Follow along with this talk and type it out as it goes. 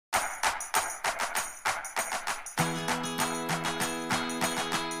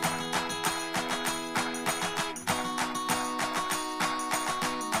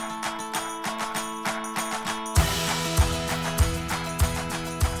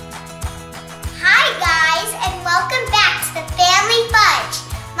Fudge.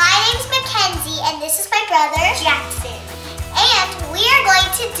 My name's Mackenzie and this is my brother Jackson. And we are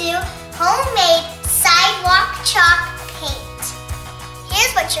going to do homemade sidewalk chalk paint.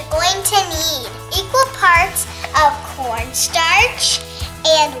 Here's what you're going to need. Equal parts of cornstarch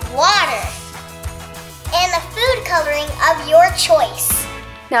and water. And a food coloring of your choice.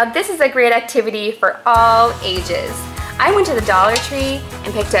 Now this is a great activity for all ages. I went to the Dollar Tree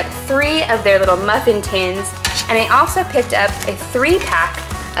and picked up 3 of their little muffin tins, and I also picked up a 3-pack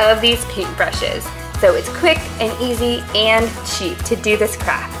of these paintbrushes. So it's quick and easy and cheap to do this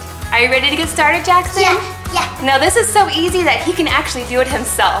craft. Are you ready to get started, Jackson? Yeah. Now this is so easy that he can actually do it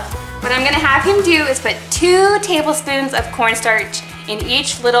himself. What I'm gonna have him do is put 2 tablespoons of cornstarch in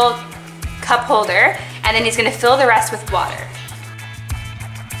each little cup holder, and then he's gonna fill the rest with water.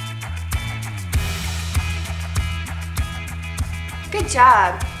 Good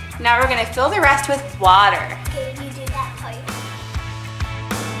job. Now we're gonna fill the rest with water. Okay, you do that part.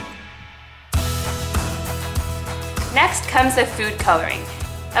 Next comes the food coloring.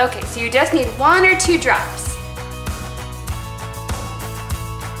 Okay, so you just need 1 or 2 drops.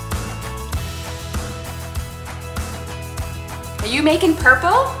 Are you making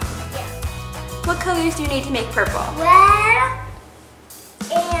purple? Yeah. What colors do you need to make purple? Red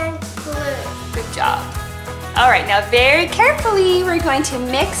and blue. Good job. All right, now very carefully, we're going to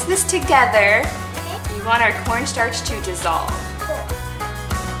mix this together. Okay. We want our cornstarch to dissolve. Cool.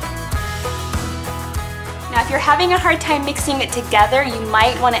 Now, if you're having a hard time mixing it together, you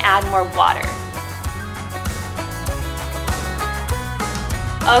might want to add more water.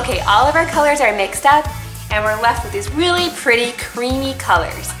 Okay, all of our colors are mixed up, and we're left with these really pretty creamy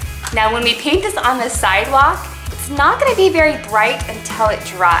colors. Now, when we paint this on the sidewalk, it's not going to be very bright until it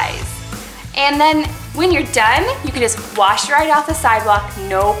dries. And then when you're done, you can just wash it right off the sidewalk,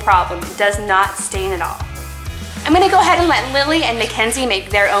 no problem. It does not stain at all. I'm gonna go ahead and let Lily and Mackenzie make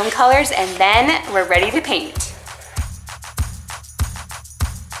their own colors, and then we're ready to paint.